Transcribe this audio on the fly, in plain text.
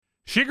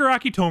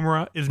Shigaraki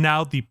Tomura is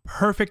now the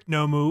perfect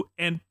Nomu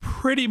and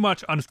pretty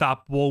much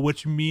unstoppable,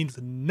 which means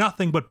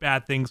nothing but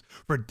bad things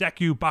for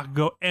Deku,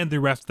 Bakugo, and the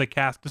rest of the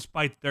cast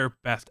despite their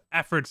best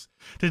efforts.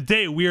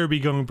 Today we are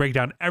going to break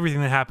down everything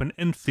that happened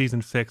in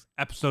Season 6,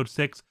 Episode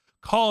 6,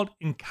 called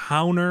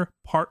Encounter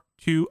Part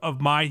 2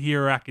 of My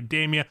Hero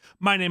Academia.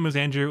 My name is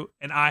Andrew,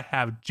 and I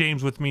have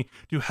James with me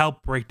to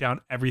help break down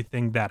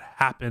everything that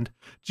happened.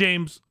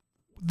 James,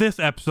 this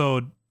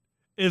episode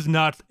is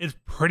nuts. It's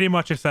pretty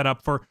much a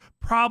setup for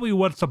probably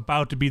what's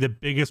about to be the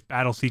biggest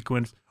battle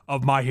sequence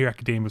of My Hero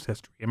Academia's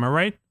history. Am I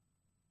right?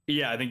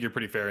 Yeah, I think you're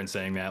pretty fair in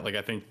saying that. Like,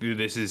 I think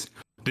this is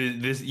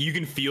this you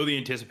can feel the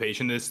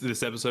anticipation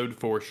this episode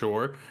for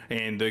sure,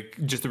 and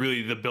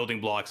the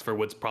building blocks for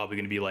what's probably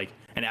going to be like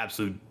an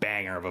absolute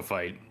banger of a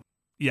fight.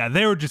 Yeah,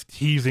 they were just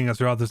teasing us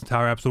throughout this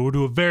entire episode. We'll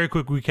do a very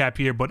quick recap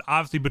here, but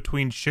obviously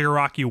between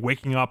Shigaraki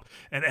waking up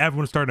and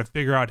everyone starting to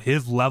figure out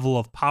his level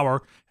of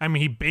power, I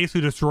mean, he basically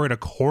destroyed a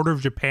quarter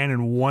of Japan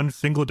in one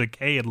single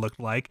decay, it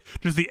looked like.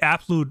 Just the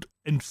absolute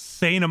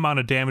insane amount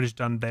of damage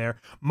done there.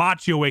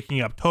 Machio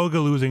waking up, Toga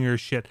losing her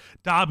shit,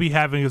 Dabi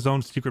having his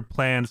own secret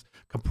plans,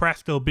 Compress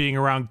still being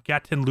around,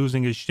 Getten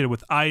losing his shit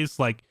with ice.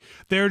 Like,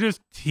 they're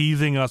just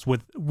teasing us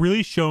with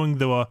really showing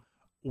the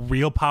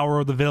real power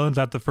of the villains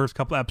at the first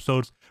couple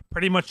episodes,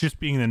 pretty much just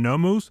being the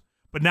Nomus.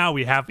 But now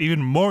we have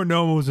even more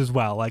Nomus as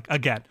well. Like,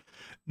 again,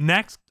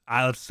 next,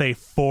 let's say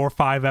 4 or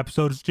 5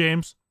 episodes,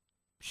 James,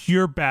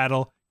 pure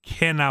battle,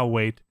 cannot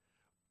wait.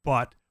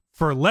 But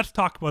let's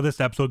talk about this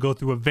episode, go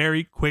through a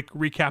very quick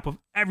recap of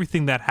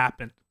everything that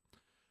happened.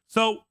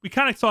 So we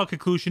kind of saw a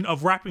conclusion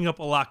of wrapping up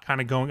a lot kind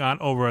of going on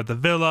over at the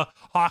villa.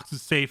 Hawks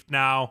is safe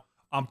now.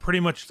 Pretty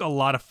much a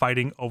lot of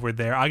fighting over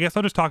there. I guess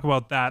I'll just talk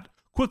about that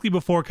quickly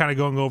before kind of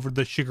going over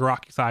the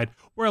Shigaraki side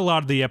where a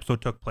lot of the episode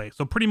took place.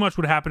 So pretty much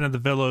what happened at the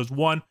villa is,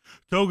 one,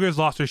 Toga has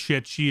lost her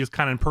shit. She is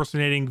kind of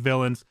impersonating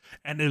villains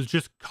and is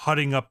just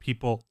cutting up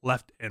people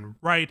left and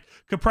right.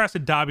 Compress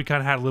and Dabi kind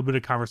of had a little bit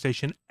of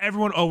conversation.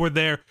 Everyone over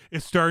there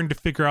is starting to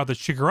figure out that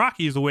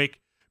Shigaraki is awake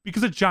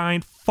because a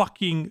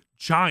fucking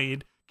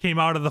giant came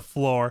out of the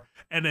floor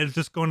and is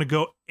just going to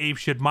go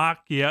apeshit.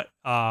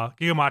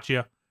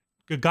 Gigamachia.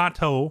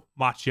 Gagato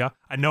Machia.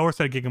 I know I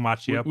said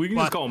Gigamachia. We can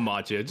just call him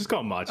Machia. Just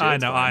call him Machia.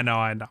 I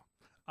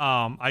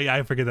know.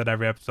 I forget that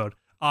every episode.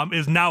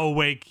 Is now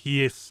awake.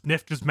 He has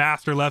sniffed his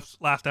master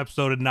last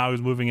episode, and now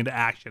he's moving into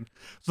action.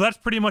 So that's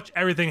pretty much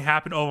everything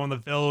happened over on the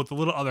villa with a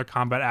little other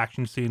combat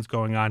action scenes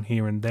going on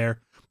here and there.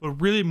 But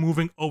really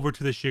moving over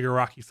to the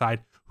Shigaraki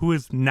side, who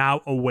is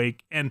now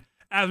awake. And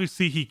as we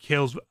see, he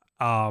kills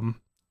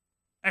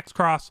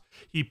X-Cross.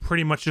 He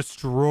pretty much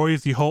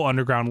destroys the whole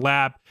underground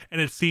lab, and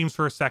it seems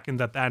for a second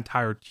that that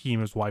entire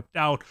team is wiped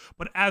out.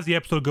 But as the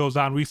episode goes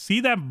on, we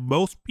see that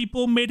most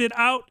people made it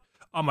out.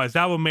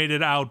 Aizawa made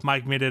it out,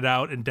 Mike made it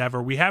out,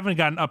 Endeavor. We haven't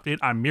got an update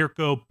on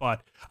Mirko,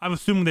 but I'm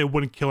assuming they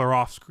wouldn't kill her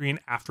off screen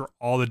after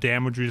all the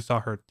damage we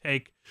saw her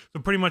take.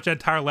 So pretty much the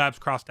entire lab's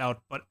crossed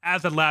out. But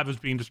as the lab is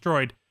being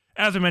destroyed,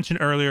 as I mentioned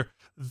earlier,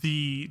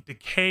 the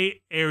decay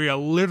area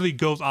literally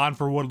goes on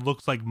for what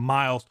looks like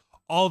miles,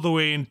 all the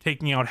way in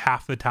taking out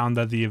half the town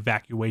that the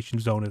evacuation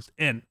zone is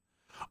in.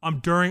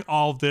 During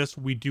all of this,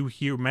 we do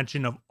hear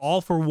mention of all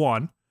for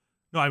one.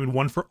 No, I mean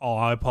one for all,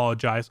 I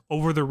apologize,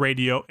 over the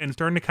radio, and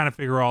starting to kind of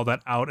figure all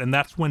that out. And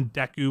that's when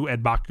Deku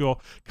and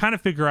Bakugo kind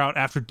of figure out,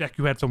 after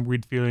Deku had some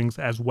weird feelings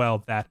as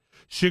well, that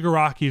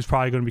Shigaraki is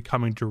probably going to be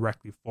coming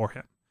directly for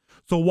him.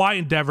 So why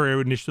Endeavor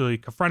initially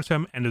confronts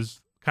him and is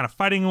kind of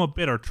fighting him a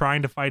bit or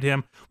trying to fight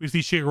him, we see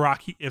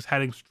Shigaraki is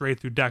heading straight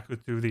through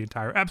Deku through the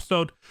entire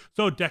episode.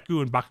 So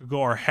Deku and Bakugo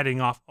are heading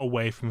off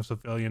away from the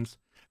civilians.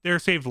 They're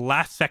saved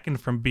last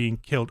second from being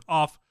killed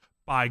off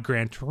by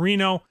Gran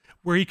Torino,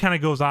 where he kind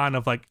of goes on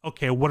of like,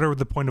 okay, what are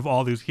the point of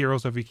all these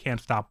heroes if we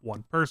can't stop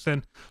one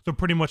person? So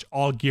pretty much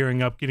all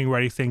gearing up, getting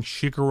ready, saying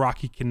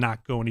Shigaraki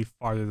cannot go any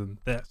farther than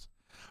this.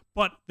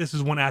 But this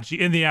is when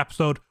actually in the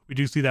episode, we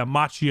do see that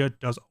Machia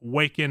does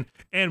awaken,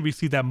 and we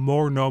see that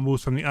more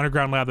Nomus from the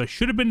underground lab that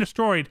should have been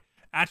destroyed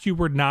actually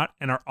were not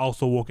and are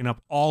also woken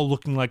up, all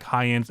looking like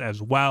high-ends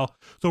as well.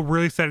 So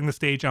really setting the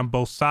stage on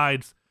both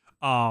sides,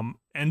 and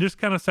just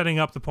kind of setting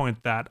up the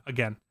point that,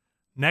 again,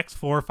 next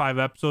 4 or 5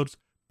 episodes,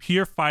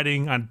 pure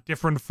fighting on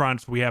different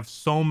fronts. We have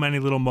so many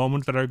little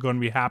moments that are going to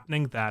be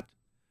happening that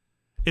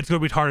it's going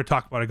to be hard to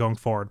talk about it going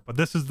forward. But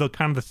this is the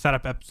kind of the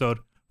setup episode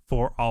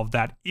for all of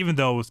that, even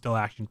though it was still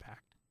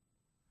action-packed.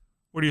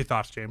 What are your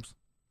thoughts, James?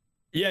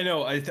 Yeah,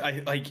 no,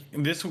 I like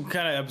this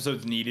kind of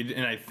episode's needed,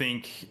 and I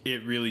think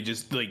it really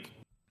just like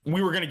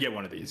we were gonna get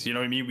one of these. You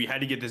know what I mean? We had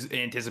to get this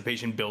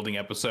anticipation building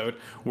episode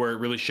where it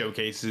really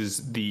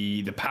showcases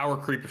the power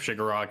creep of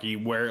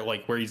Shigaraki,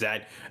 where he's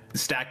at,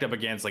 stacked up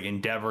against like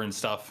Endeavor and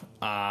stuff.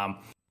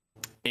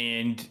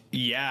 And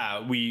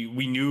yeah,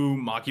 we knew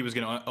Maki was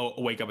gonna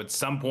wake up at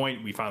some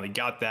point. We finally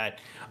got that.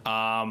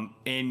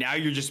 And now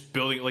you're just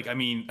building, like, I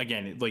mean,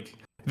 again, like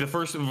the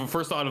first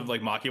thought of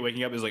like Makia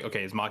waking up is like,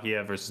 okay, it's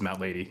Makia versus Mount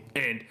Lady,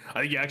 and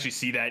I think you actually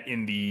see that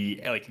in the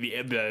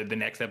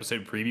next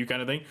episode preview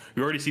kind of thing.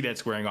 You already see that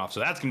squaring off, so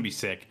that's gonna be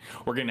sick.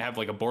 We're gonna have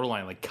like a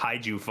borderline like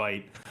kaiju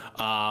fight,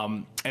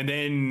 and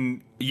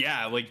then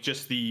yeah, like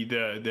just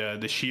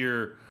the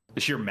sheer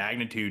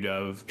magnitude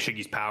of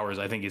Shiggy's powers,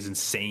 I think, is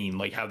insane.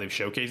 Like how they've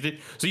showcased it.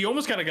 So you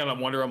almost kind of gotta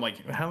wonder. I'm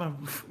like, how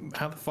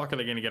the fuck are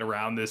they gonna get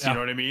around this? You know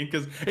what I mean?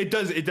 Because it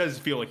does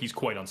feel like he's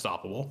quite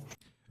unstoppable.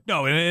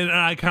 No, and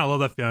I kind of love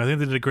that feeling. I think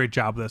they did a great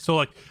job with this. So,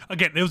 like,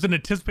 again, it was an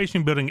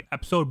anticipation building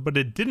episode, but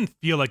it didn't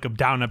feel like a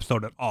down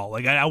episode at all.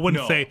 Like, I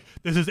wouldn't say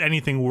this is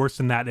anything worse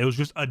than that. It was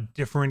just a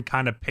different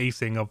kind of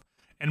pacing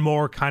and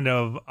more kind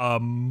of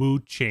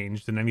mood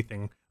change than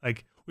anything.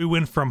 Like, we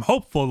went from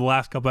hopeful the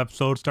last couple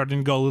episodes, starting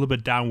to go a little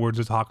bit downwards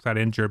as Hawks got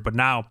injured, but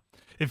now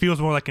it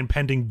feels more like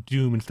impending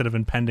doom instead of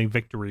impending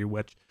victory,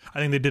 which I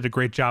think they did a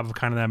great job of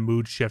kind of that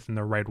mood shift in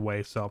the right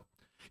way. So,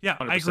 yeah,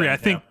 I agree. I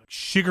think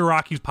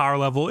Shigaraki's power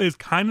level is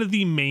kind of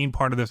the main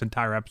part of this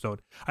entire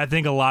episode. I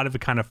think a lot of it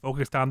kind of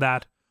focused on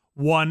that.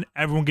 One,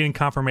 everyone getting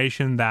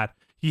confirmation that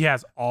he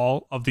has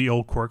all of the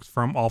old quirks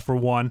from All for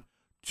One.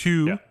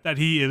 Two, that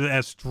he is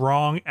as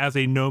strong as a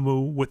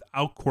Nomu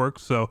without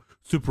quirks, so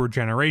super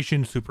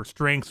regeneration, super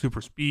strength,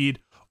 super speed,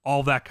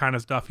 all that kind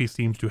of stuff he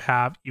seems to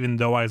have, even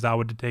though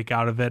Aizawa did take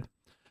out of it.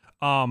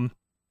 And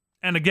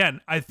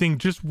again, I think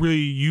just really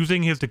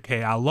using his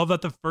decay. I love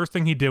that the first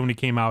thing he did when he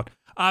came out,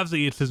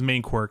 obviously it's his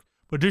main quirk,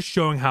 but just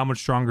showing how much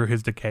stronger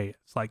his decay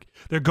is. Like,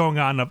 they're going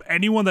on of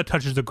anyone that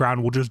touches the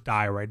ground will just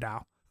die right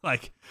now.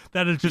 Like,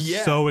 that is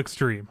just so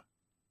extreme.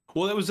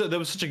 Well, that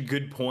was such a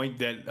good point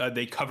that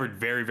they covered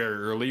very, very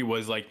early.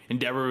 Was like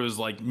Endeavor was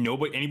like,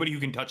 anybody who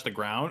can touch the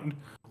ground,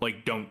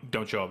 like don't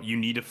show up. You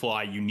need to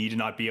fly. You need to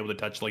not be able to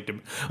touch like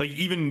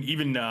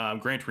even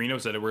Gran Torino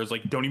said it, where it's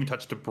like, don't even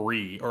touch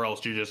debris or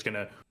else you're just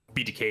gonna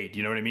be decayed.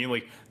 You know what I mean?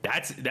 Like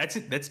that's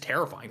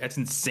terrifying. That's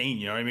insane.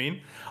 You know what I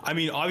mean? I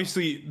mean,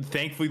 obviously,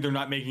 thankfully, they're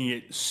not making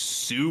it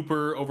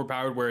super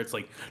overpowered where it's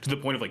like to the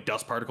point of like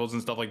dust particles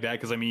and stuff like that.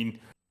 Because I mean,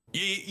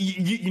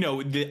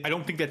 I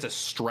don't think that's a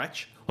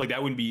stretch. Like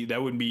that wouldn't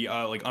be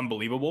like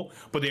unbelievable.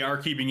 But they are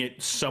keeping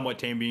it somewhat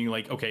tame, being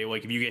like, okay,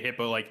 like if you get hit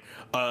by like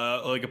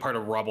a part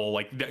of rubble,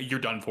 like you're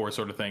done for,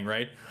 sort of thing,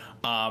 right?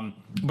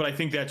 But I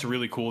think that's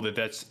really cool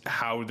that's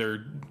how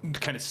they're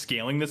kind of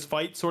scaling this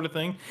fight, sort of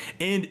thing.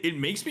 And it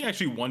makes me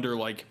actually wonder,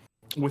 like,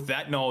 with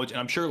that knowledge, and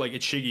I'm sure like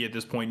Shiggy at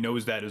this point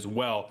knows that as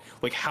well,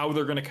 like how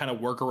they're going to kind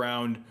of work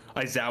around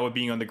Aizawa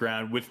being on the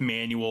ground with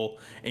Manual,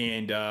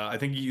 and I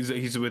think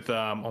he's with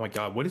oh my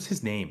god, what is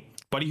his name?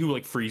 Buddy who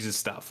like freezes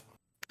stuff.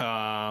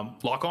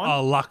 Lock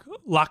on?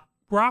 Rock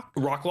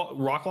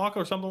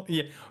or something.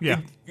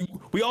 Yeah.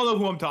 We all know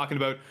who I'm talking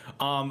about.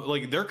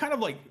 Like they're kind of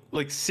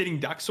like sitting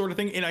ducks sort of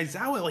thing. And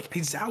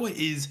Aizawa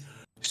is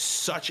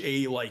such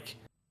a like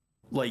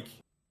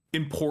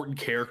important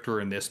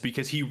character in this,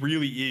 because he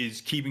really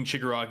is keeping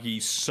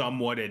Shigaraki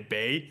somewhat at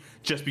bay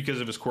just because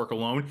of his quirk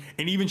alone.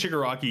 And even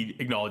Shigaraki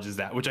acknowledges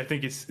that, which I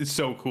think is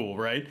so cool,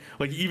 right?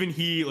 Like even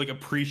he like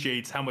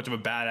appreciates how much of a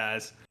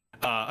badass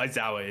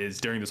Aizawa is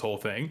during this whole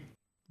thing.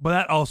 But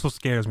that also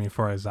scares me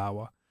for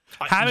Aizawa.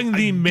 Having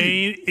the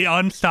main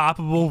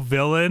unstoppable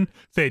villain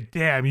say,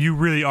 damn, you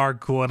really are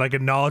cool, and like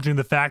acknowledging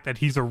the fact that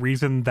he's a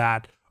reason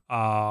that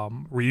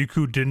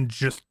Ryuko didn't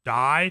just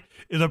die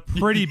is a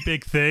pretty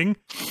big thing.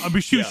 I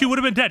mean, she would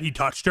have been dead. He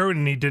touched her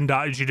and he didn't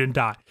die, and she didn't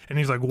die. And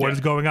he's like, what is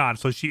going on?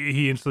 So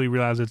he instantly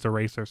realized it's a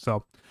racer.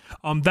 So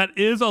that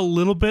is a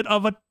little bit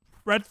of a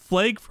red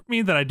flag for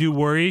me, that I do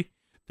worry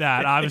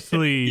that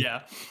obviously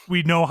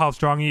we know how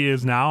strong he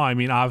is now. I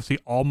mean, obviously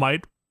All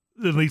Might,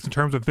 at least in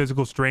terms of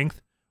physical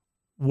strength,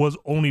 was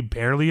only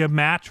barely a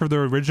match for the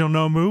original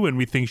Nomu, and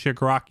we think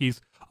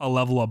Shigaraki's a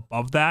level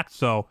above that,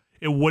 so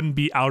it wouldn't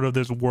be out of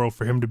this world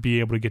for him to be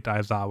able to get to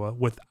Aizawa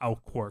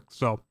without quirk.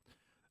 So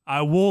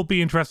I will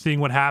be interested in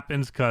what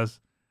happens, because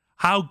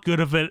how good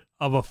of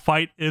a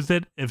fight is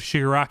it if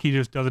Shigaraki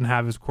just doesn't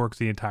have his quirks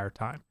the entire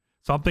time?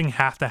 Something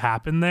has to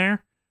happen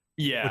there,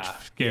 which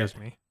scares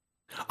me.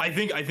 I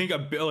think a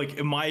bit,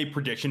 like, my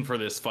prediction for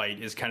this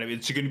fight is kind of,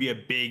 it's going to be a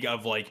big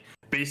of like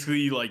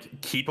basically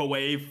like keep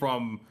away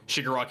from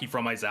Shigaraki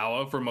from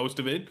Aizawa for most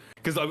of it,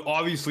 because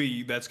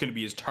obviously that's going to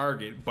be his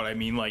target. But I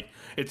mean, like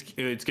it's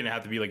going to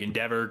have to be like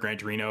Endeavor, Gran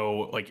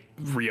Torino, like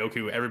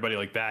Ryoku, everybody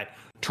like that,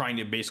 trying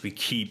to basically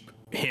keep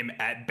him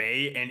at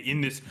bay. And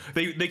in this,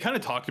 they kind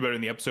of talked about it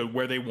in the episode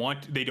where they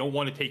don't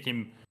want to take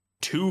him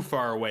too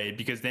far away,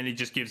 because then it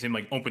just gives him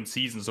like open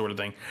season sort of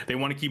thing. They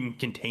want to keep him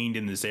contained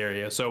in this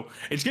area, so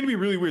it's going to be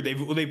really weird.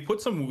 They've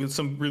put some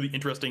really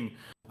interesting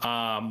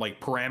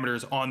like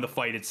parameters on the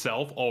fight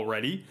itself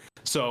already,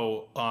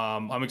 so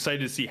I'm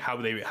excited to see how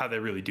they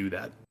really do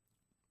that.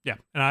 Yeah,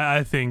 and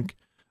I think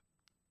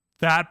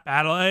that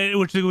battle,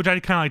 which I kind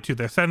of like too,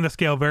 they're setting the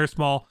scale very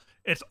small.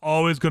 It's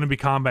always going to be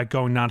combat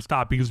going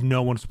nonstop because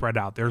no one's spread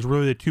out. There's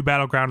really the two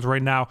battlegrounds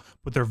right now,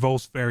 but they're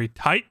both very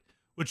tight,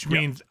 which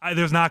means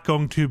there's not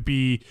going to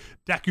be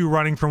Deku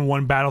running from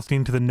one battle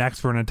scene to the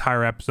next for an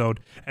entire episode,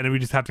 and then we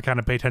just have to kind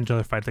of pay attention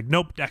to the fights. Like,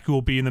 nope, Deku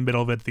will be in the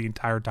middle of it the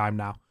entire time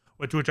now,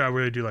 which I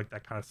really do like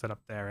that kind of setup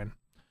there. And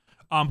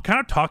kind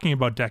of talking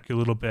about Deku a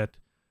little bit.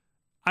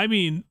 I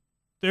mean,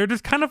 they're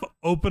just kind of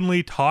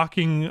openly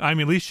talking. I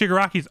mean, at least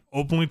Shigaraki's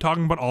openly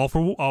talking about all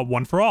for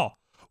one for all,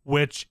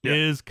 which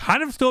is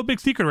kind of still a big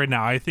secret right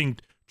now. I think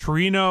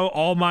Torino,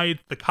 All Might,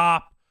 the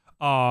cop,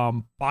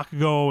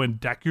 Bakugo, and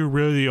Deku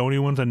really the only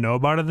ones that know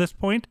about it at this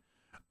point.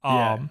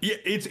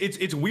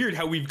 It's weird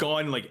how we've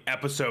gone like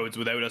episodes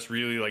without us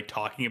really like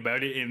talking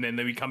about it, and then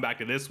we come back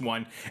to this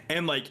one,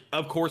 and like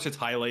of course it's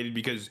highlighted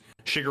because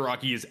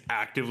Shigaraki is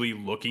actively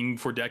looking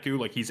for Deku,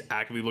 like he's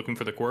actively looking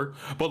for the quirk,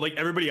 but like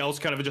everybody else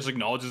kind of just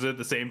acknowledges it at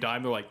the same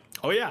time. They're like,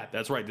 oh yeah,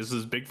 that's right, this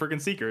is a big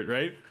freaking secret,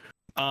 right?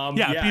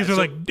 These are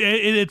like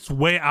it's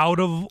way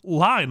out of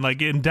line.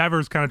 Like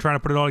Endeavor's kind of trying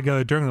to put it all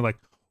together during. They're like,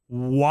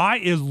 why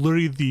is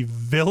literally the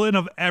villain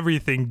of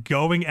everything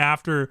going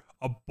after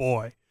a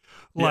boy?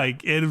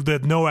 Like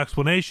there's no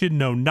explanation,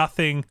 no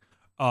nothing,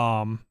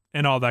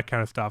 and all that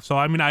kind of stuff. So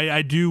I mean,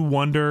 I do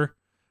wonder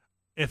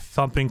if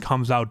something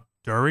comes out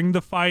during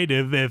the fight,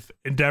 if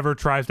Endeavor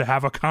tries to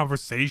have a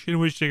conversation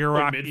with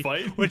Shigaraki,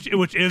 mid-fight?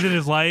 which isn't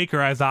his like, or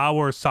Aizawa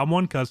or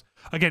someone, because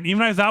again,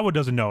 even Aizawa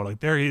doesn't know.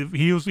 Like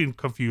he was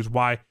confused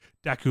why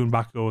Deku and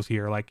Bakugo was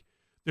here. Like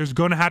there's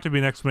going to have to be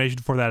an explanation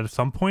for that at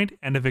some point,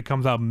 and if it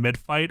comes out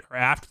mid-fight or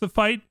after the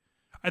fight,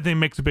 I think it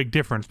makes a big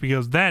difference,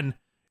 because then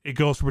it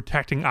goes to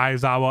protecting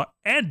Aizawa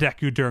and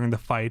Deku during the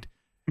fight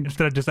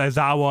instead of just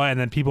Aizawa, and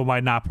then people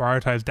might not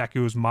prioritize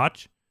Deku as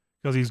much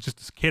because he's just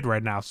this kid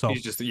right now. So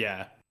he's just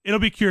it'll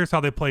be curious how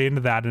they play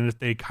into that, and if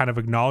they kind of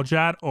acknowledge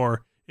that,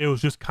 or it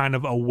was just kind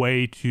of a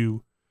way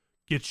to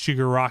get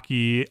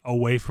Shigaraki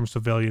away from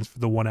civilians for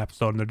the one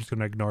episode, and they're just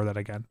going to ignore that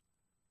again.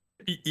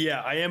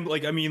 Yeah, I am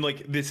like, I mean,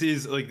 like this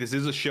is a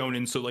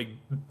shonen, so like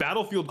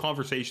battlefield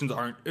conversations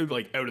aren't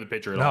like out of the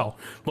picture at all.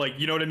 Like,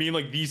 you know what I mean?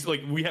 Like these,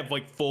 like we have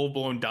like full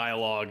blown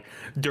dialogue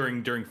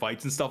during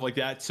fights and stuff like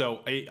that. So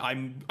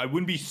I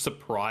wouldn't be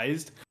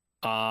surprised,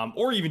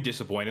 or even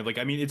disappointed. Like,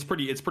 I mean, it's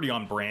pretty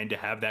on brand to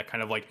have that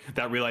kind of like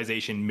that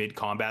realization mid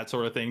combat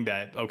sort of thing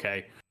that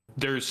okay,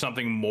 there's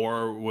something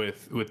more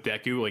with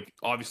Deku. Like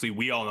obviously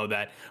we all know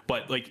that,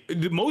 but like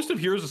most of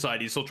Hero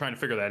Society is still trying to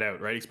figure that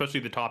out, right? Especially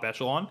the top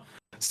echelon.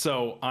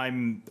 So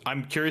I'm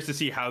curious to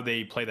see how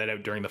they play that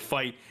out during the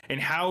fight and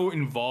how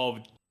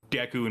involved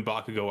Deku and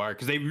Bakugo are,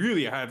 because they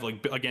really have,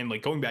 like, again,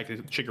 like going back to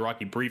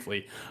Shigaraki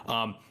briefly,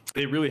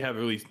 they really have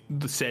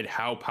said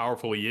how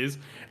powerful he is,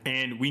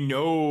 and we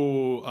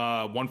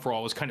know One for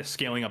All is kind of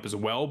scaling up as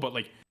well, but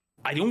like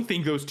I don't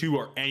think those two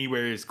are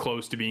anywhere as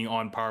close to being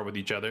on par with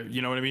each other.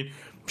 You know what I mean?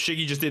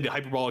 Shiggy just did the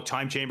hyperbolic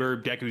time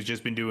chamber. Deku's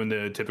just been doing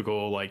the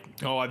typical like,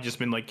 oh, I've just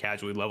been like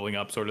casually leveling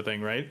up sort of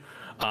thing, right?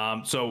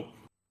 So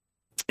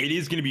it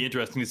is going to be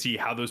interesting to see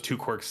how those two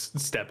quirks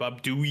step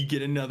up. Do we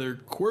get another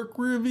quirk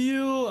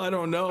reveal? I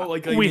don't know.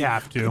 Like we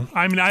have to.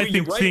 I mean, I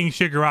think seeing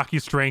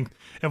Shigaraki's strength,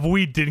 if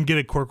we didn't get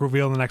a quirk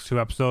reveal in the next two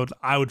episodes,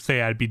 I would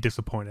say I'd be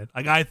disappointed.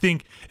 Like I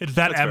think it's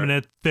that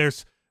eminent.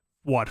 There's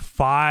what,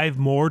 5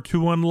 more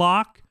to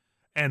unlock,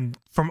 and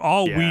from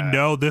all we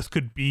know, this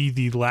could be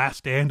the last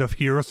stand of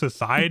Hero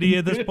Society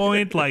at this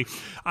point. Like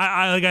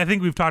I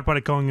think we've talked about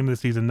it going into the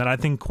season that I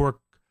think quirk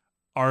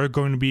are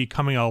going to be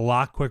coming a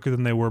lot quicker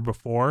than they were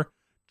before.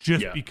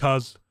 Just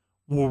because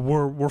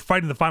we're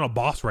fighting the final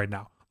boss right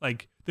now.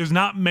 Like, there's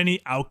not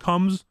many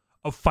outcomes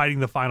of fighting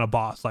the final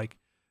boss. Like,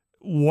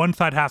 one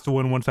side has to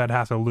win, one side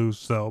has to lose.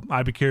 So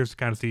I'd be curious to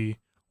kind of see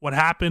what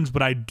happens,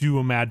 but I do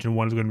imagine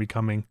one is going to be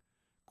coming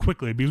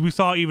quickly, because we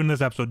saw even this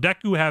episode,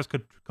 Deku has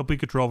complete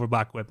control over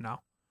Black Whip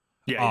now.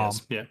 Yeah,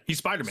 he's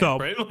Spider-Man,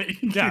 right? Like,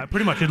 yeah,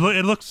 pretty much. It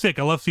looks sick.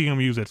 I love seeing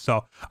him use it.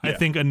 So I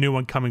think a new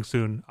one coming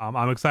soon.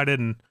 I'm excited,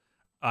 and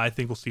I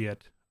think we'll see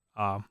it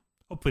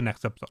hopefully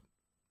next episode.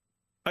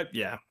 I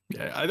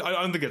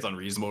don't think it's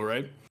unreasonable,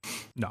 right?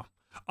 No.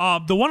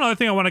 The one other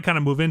thing I want to kind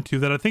of move into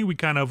that I think we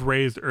kind of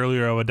raised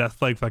earlier of a death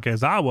flag like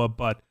Aizawa,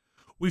 but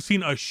we've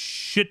seen a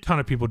shit ton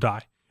of people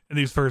die in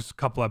these first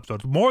couple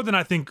episodes. More than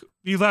I think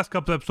these last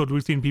couple episodes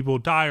we've seen people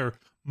die or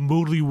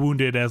moodily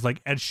wounded, as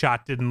like Ed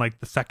Shot did in like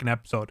the second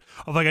episode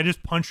of like, I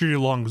just punch your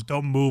lungs,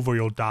 don't move or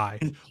you'll die.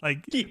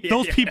 Like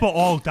those people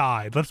all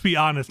died. Let's be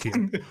honest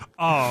here.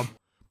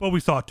 But we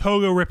saw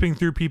Toga ripping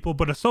through people,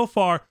 but so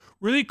far,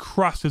 really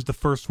Crust is the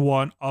first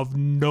one of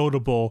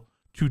notable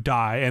to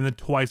die, and then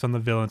twice on the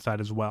villain side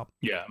as well.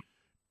 Yeah.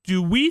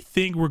 Do we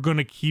think we're going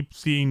to keep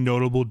seeing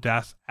notable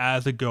deaths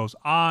as it goes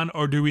on,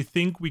 or do we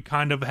think we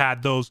kind of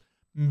had those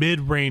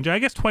mid-range? I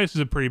guess twice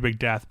is a pretty big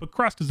death, but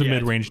Crust is a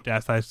mid-range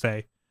death, I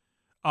say.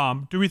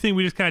 Do we think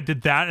we just kind of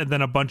did that and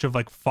then a bunch of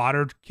like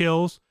fodder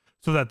kills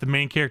so that the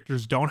main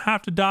characters don't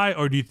have to die,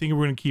 or do you think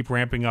we're going to keep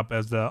ramping up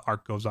as the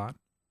arc goes on?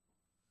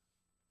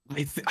 I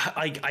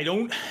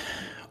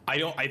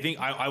think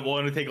I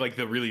want to take like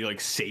the really like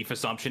safe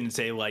assumption and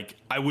say like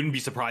I wouldn't be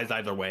surprised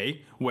either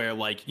way, where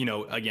like, you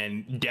know,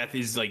 again, death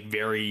is like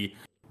very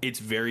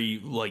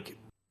like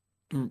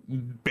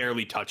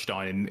barely touched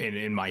on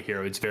in My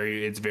Hero. It's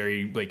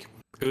very like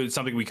it's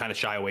something we kind of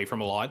shy away from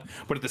a lot.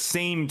 But at the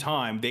same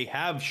time, they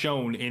have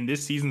shown in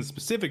this season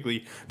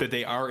specifically that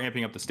they are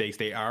amping up the stakes.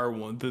 They are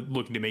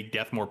looking to make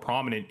death more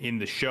prominent in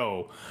the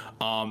show.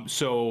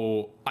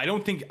 So I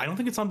don't think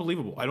it's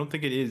unbelievable. I don't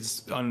think it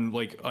is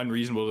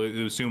unreasonable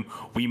to assume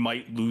we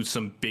might lose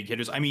some big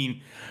hitters. I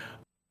mean,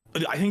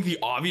 I think the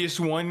obvious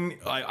one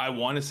I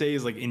want to say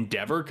is like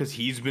Endeavor, because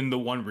he's been the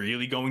one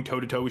really going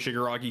toe to toe with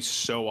Shigaraki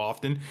so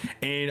often.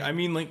 And I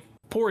mean, like,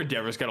 poor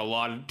Endeavor's got a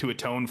lot to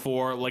atone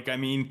for. Like, I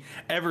mean,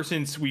 ever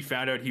since we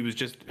found out he was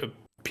just a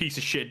piece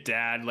of shit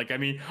dad, like, I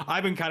mean,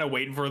 I've been kind of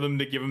waiting for them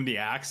to give him the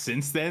axe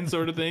since then,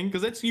 sort of thing,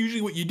 because that's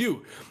usually what you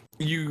do.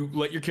 You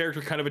let your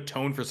character kind of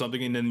atone for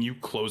something and then you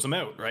close them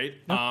out, right?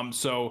 Yep.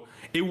 So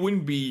it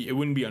wouldn't be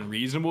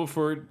unreasonable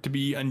for it to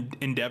be an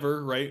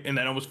Endeavor, right? And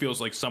that almost feels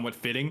like somewhat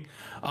fitting,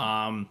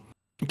 kind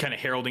of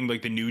heralding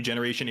like the new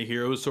generation of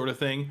heroes sort of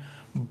thing.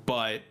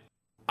 But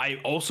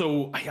I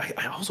also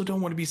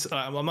don't want to be.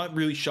 I'm not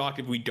really shocked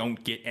if we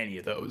don't get any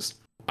of those.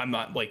 I'm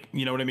not, like,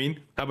 you know what I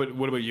mean?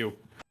 What about you?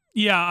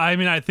 Yeah, I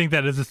mean, I think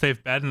that is a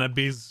safe bet, and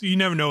you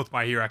never know with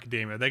My Hero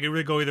Academia. They could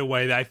really go either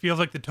way. I feel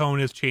like the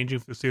tone is changing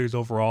for the series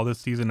overall this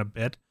season a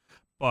bit,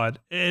 but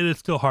it is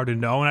still hard to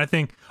know. And I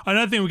think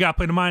another thing we got to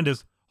play in mind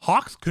is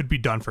Hawks could be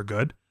done for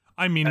good.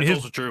 I mean,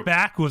 his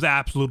back was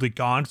absolutely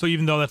gone, so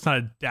even though that's not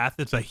a death,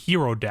 it's a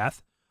hero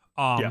death.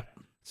 Yeah.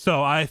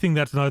 So I think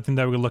that's another thing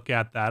that we could look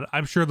at. That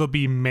I'm sure there'll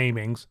be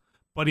maimings,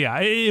 but yeah,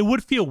 it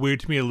would feel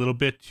weird to me a little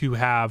bit to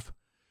have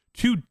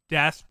 2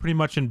 deaths pretty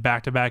much in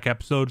back-to-back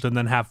episodes and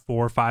then have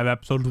 4 or 5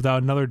 episodes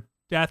without another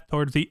death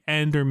towards the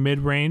end or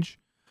mid-range.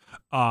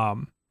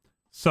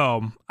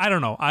 So I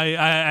don't know.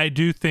 I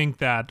do think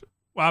that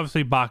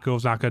obviously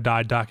Bakugo's not going to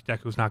die.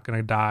 Deku's not going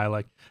to die.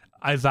 Like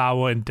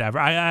Aizawa, Endeavor.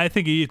 I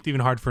think it's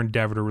even hard for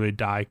Endeavor to really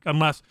die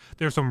unless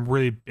there's some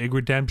really big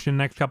redemption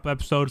next couple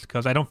episodes,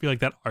 because I don't feel like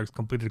that arc's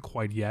completed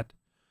quite yet.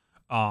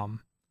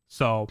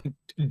 So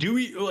do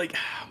we like...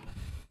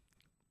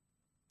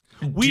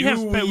 We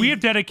have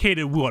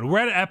dedicated what? We're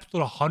at episode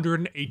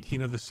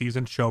 118 of the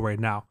season show right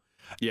now.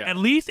 Yeah. At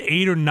least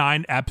 8 or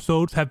 9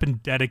 episodes have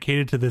been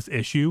dedicated to this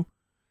issue.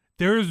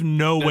 There is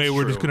no way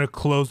we're just going to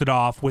close it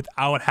off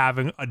without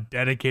having a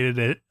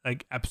dedicated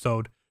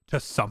episode to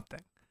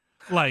something.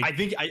 Like, I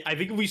think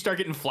if we start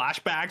getting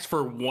flashbacks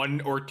for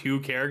 1 or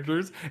 2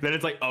 characters, then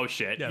it's like, oh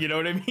shit, you know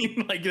what I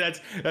mean? Like that's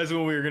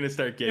when we're gonna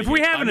start getting. If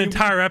we have an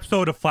entire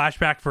episode of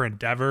flashback for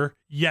Endeavor,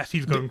 yes,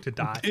 he's going to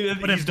die.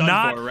 But he's done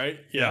not, for, right?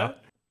 Yeah.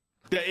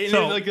 Yeah,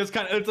 so, like it's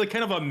kind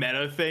of a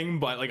meta thing,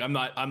 but like I'm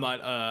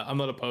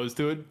not opposed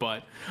to it.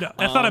 But no,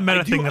 that's not a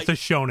meta thing. That's a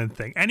shonen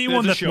thing.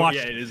 Anyone that's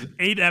watched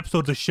 8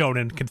 episodes of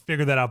shonen can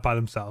figure that out by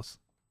themselves.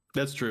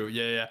 That's true.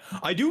 Yeah.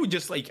 I do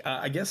just like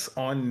I guess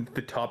on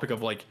the topic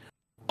of like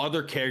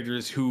other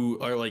characters who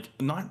are like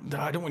not.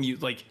 I don't want you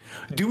like.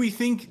 Do we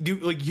think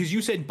because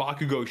you said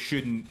Bakugo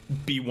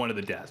shouldn't be one of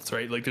the deaths,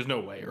 right? Like there's no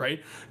way,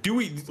 right? Do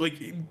we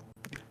like?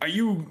 Are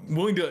you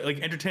willing to like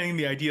entertaining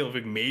the idea of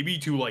like maybe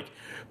to like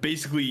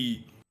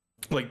basically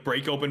like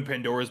break open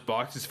Pandora's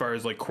box as far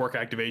as like quirk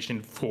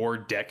activation for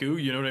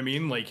Deku? You know what I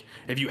mean? Like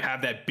if you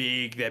have that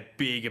big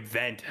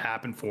event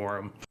happen for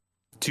him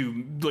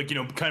to like, you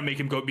know, kind of make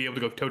him be able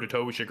to go toe to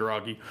toe with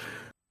Shigaraki.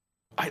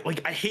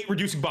 I hate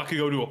reducing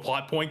Bakugo to a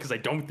plot point because I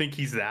don't think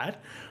he's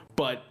that.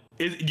 But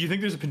do you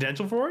think there's a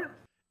potential for it?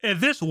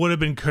 If this would have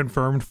been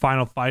confirmed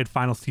final fight,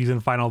 final season,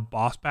 final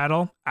boss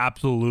battle,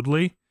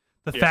 absolutely.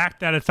 The fact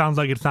that it sounds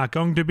like it's not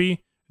going to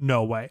be,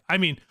 no way. I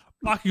mean,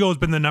 Bakugo has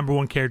been the number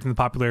 1 character in the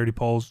popularity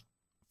polls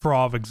for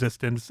all of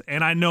existence,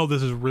 and I know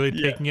this is really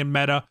taking it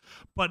meta,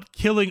 but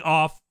killing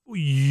off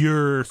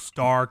your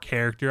star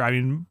character, I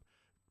mean,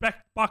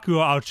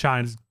 Bakugo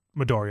outshines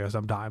Midoriya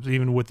sometimes,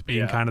 even with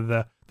being kind of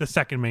the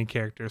second main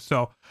character.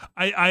 So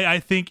I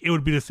think it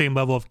would be the same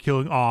level of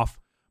killing off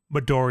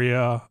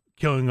Midoriya,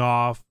 killing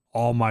off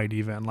All Might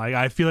even. Like,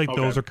 I feel like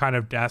those are kind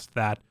of deaths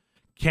that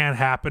can't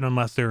happen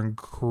unless they're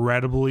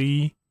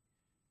incredibly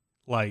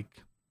like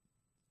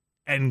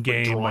end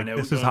game. Like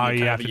this is how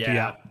you have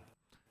to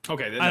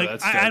Okay,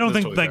 I don't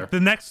think totally like fair. The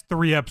next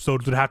 3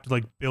 episodes would have to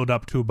like build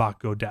up to a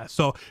Bakugo death.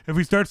 So if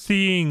we start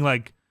seeing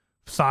like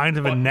signs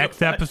of a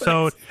next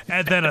episode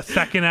and then a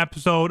second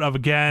episode of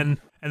again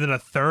and then a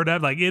third,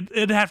 like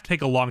it'd have to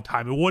take a long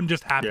time. It wouldn't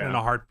just happen in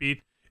a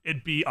heartbeat.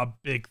 It'd be a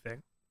big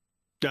thing.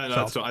 Yeah,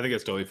 no, so I think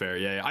it's totally fair.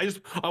 Yeah.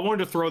 I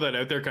wanted to throw that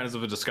out there kind of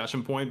as a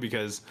discussion point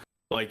because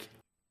like.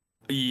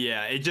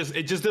 Yeah, it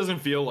just doesn't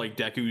feel like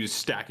Deku is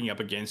stacking up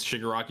against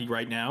Shigaraki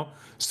right now.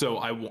 So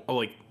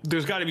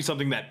there's got to be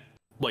something that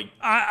like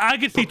I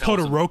could see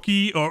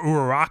Todoroki or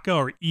Uraraka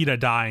or Ida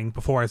dying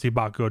before I see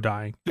Bakugo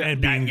dying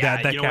and being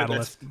that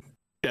catalyst.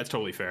 That's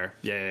totally fair.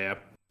 Yeah.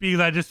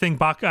 Because I just think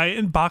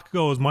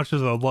Bakugo, as much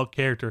as a love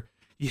character,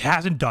 he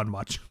hasn't done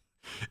much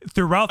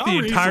throughout the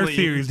entire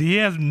series. He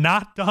has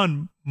not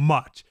done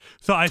much.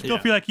 So I still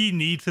feel like he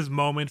needs his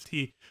moments.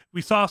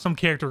 We saw some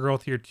character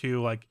growth here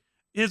too, like.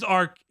 His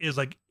arc is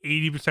like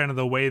 80% of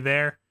the way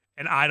there,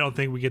 and I don't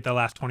think we get the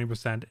last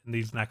 20% in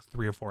these next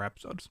 3 or 4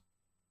 episodes.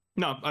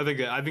 No, I think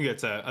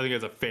that's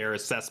a fair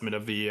assessment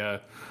of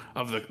the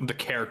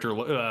character.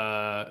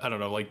 I don't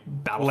know, like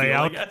battlefield, I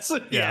Layout. guess.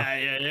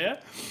 Yeah.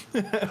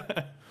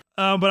 Yeah.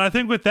 But I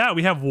think with that,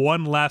 we have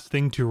one last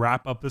thing to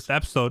wrap up this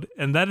episode,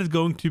 and that is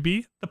going to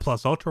be the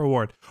Plus Ultra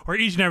Award. Where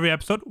each and every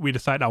episode, we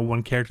decide on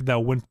one character that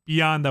went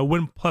beyond, that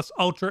went Plus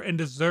Ultra, and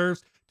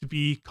deserves to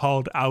be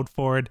called out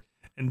for it.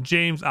 And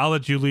James, I'll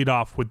let you lead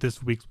off with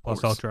this week's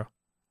Plus Ultra.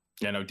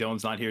 Yeah, no,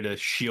 Dylan's not here to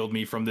shield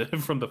me from the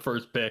from the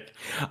first pick.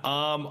 He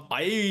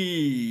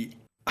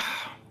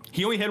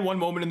only had one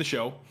moment in the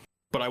show,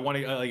 but I want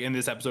to like in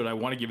this episode, I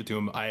want to give it to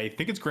him. I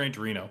think it's Gran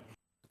Torino,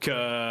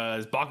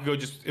 because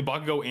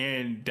Bakugo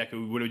and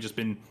Deku would have just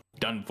been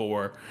done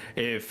for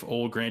if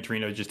old Gran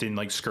Torino just didn't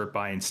like skirt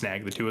by and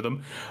snag the two of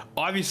them.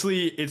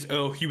 Obviously,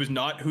 he was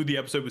not who the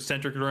episode was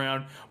centered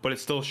around, but it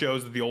still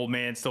shows that the old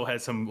man still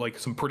has some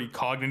pretty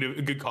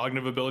good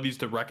cognitive abilities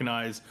to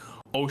recognize,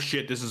 oh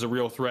shit, this is a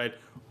real threat.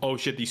 Oh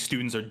shit, these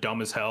students are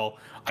dumb as hell.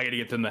 I gotta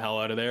get them the hell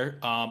out of there.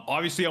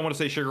 Obviously, I want to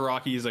say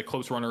Shigaraki is a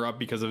close runner-up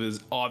because of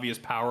his obvious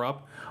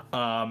power-up.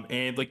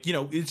 And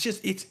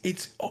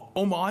it's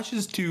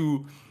homages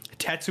to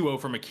Tetsuo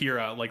from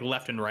Akira, like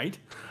left and right.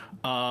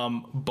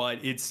 But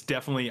it's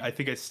definitely, I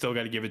think I still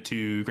got to give it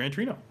to Gran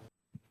Torino.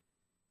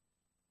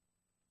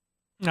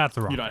 That's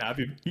the wrong. You're not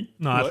happy?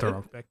 No, that's the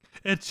wrong pick.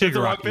 It's Shigaraki. It's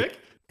the wrong pick?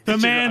 The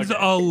man's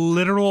a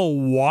literal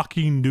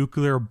walking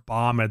nuclear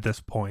bomb at this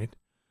point.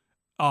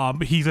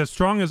 He's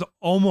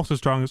almost as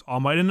strong as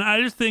All Might. And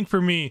I just think for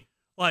me,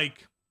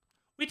 like,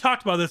 we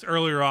talked about this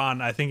earlier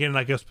on, I think in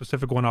like a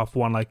specific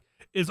one-off-one, like,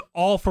 is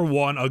All for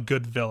One a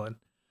good villain?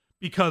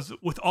 Because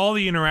with all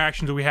the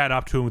interactions that we had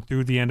up to him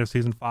through the end of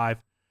season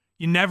 5,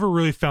 you never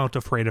really felt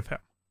afraid of him.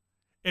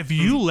 If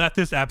you left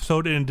this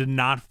episode and did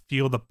not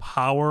feel the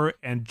power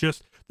and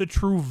just the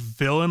true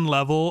villain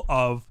level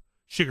of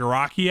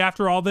Shigaraki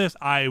after all this,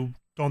 I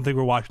don't think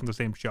we're watching the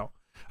same show.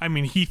 I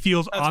mean, he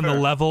feels That's on fair. the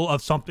level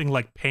of something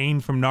like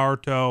Pain from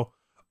Naruto,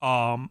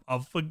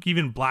 of like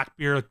even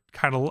Blackbeard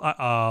kind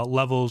of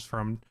levels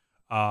from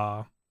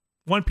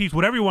One Piece,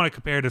 whatever you want to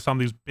compare to some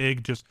of these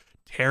big, just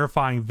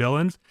terrifying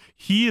villains.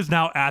 He is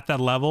now at that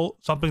level,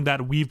 something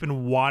that we've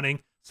been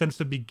wanting since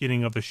the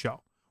beginning of the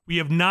show. We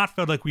have not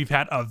felt like we've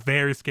had a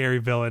very scary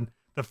villain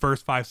the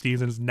first 5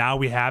 seasons. Now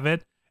we have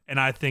it, and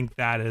I think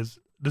that is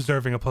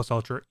deserving a Plus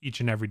Ultra each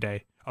and every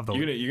day of the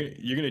week.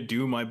 You're gonna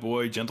do my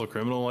boy Gentle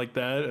Criminal like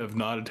that of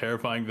not a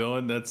terrifying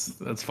villain? That's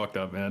fucked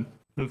up, man.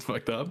 That's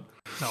fucked up.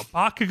 No,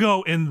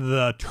 Bakugo in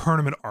the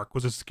tournament arc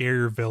was a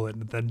scarier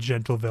villain than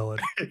Gentle Villain.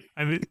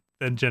 I mean,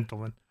 than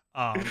Gentleman.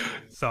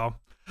 So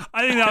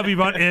I think that'll be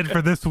about it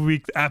for this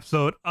week's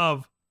episode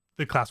of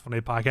the Class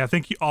 1A podcast.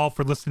 Thank you all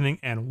for listening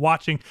and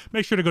watching.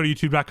 Make sure to go to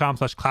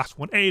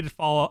youtube.com/class1A to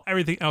follow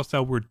everything else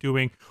that we're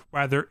doing,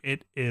 whether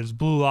it is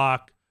Blue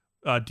Lock,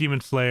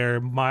 Demon Slayer,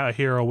 My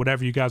Hero,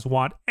 whatever you guys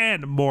want,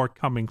 and more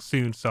coming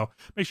soon. So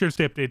make sure to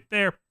stay updated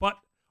there, but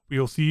we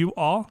will see you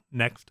all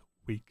next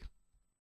week.